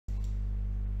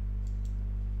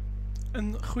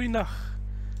een goede dag.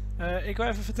 Ik wil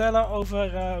even vertellen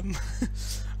over,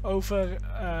 over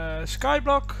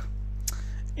Skyblock.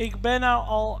 Ik ben nou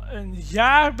al een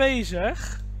jaar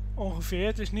bezig, ongeveer.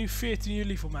 Het is nu 14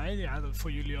 juli voor mij. Ja, dat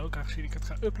voor jullie ook, aangezien ik het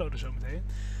ga uploaden zometeen.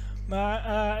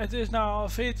 Maar het is nou al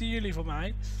 14 juli voor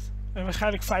mij. En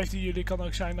waarschijnlijk 15 juli kan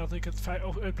ook zijn dat ik het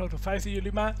upload op 15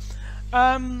 juli. Maar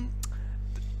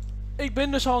ik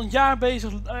ben dus al een jaar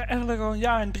bezig, eigenlijk al een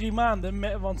jaar en 3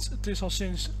 maanden. Want het is al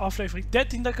sinds aflevering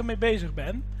 13 dat ik ermee bezig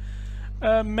ben.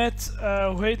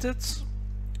 Hoe heet het?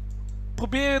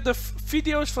 Proberen de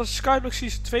video's van Skyblock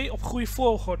Season 2 op goede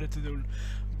volgorde te doen.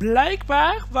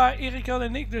 Blijkbaar, waar Erik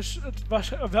en ik dus het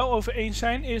wel over eens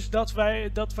zijn, is dat wij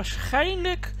dat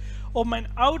waarschijnlijk op mijn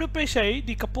oude PC,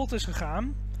 die kapot is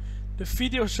gegaan, de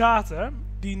video's zaten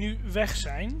die nu weg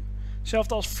zijn.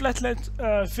 Hetzelfde als Flatland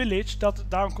Village,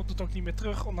 daarom komt het ook niet meer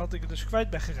terug, omdat ik het dus kwijt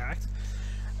ben geraakt.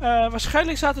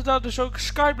 Waarschijnlijk zaten daar dus ook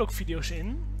Skyblock video's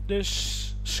in.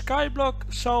 Dus Skyblock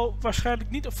zal waarschijnlijk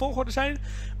niet op volgorde zijn.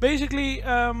 Basically,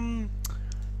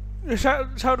 er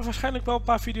zouden waarschijnlijk wel een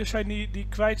paar video's zijn die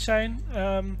kwijt zijn.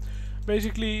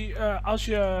 Basically, als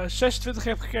je 26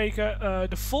 hebt gekeken,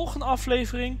 de volgende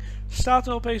aflevering staat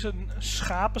er opeens een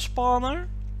schapenspanner.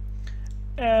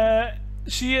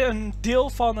 Zie je een deel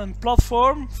van een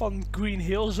platform van Green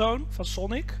Hill Zone van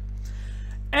Sonic.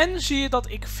 En zie je dat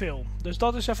ik film. Dus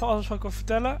dat is even alles wat ik wil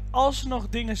vertellen. Als er nog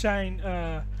dingen zijn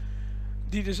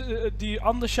die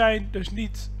anders zijn, dus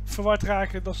niet verward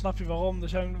raken, dan snap je waarom. Er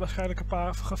zijn waarschijnlijk een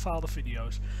paar gefaalde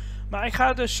video's. Maar ik ga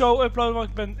het dus zo uploaden,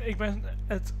 want ik ben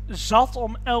het zat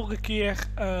om elke keer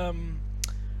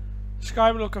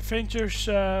Skyblock Adventures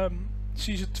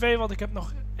Season 2, want ik heb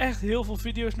nog echt heel veel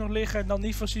video's nog liggen. En dan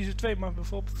niet van Season 2, maar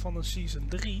bijvoorbeeld van een Season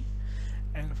 3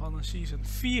 en van een Season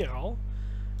 4 al.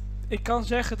 Ik kan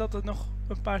zeggen dat er nog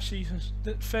een paar seasons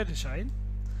verder zijn.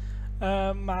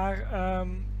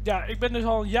 Ja, ik ben dus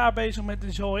al een jaar bezig met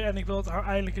de zooi en ik wil het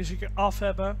eindelijk eens een keer af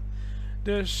hebben.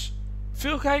 Dus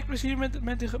veel kijkplezier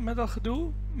met dat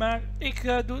gedoe. Maar ik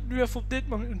doe het nu even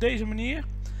op deze manier.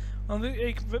 Want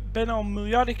ik ben al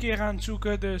miljarden keer aan het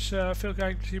zoeken, dus veel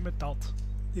kijkplezier met dat.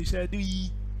 Dus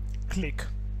doei. Klik.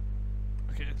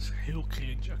 Oké, het is heel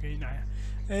cringe. Oké, nou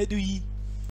ja. Doei.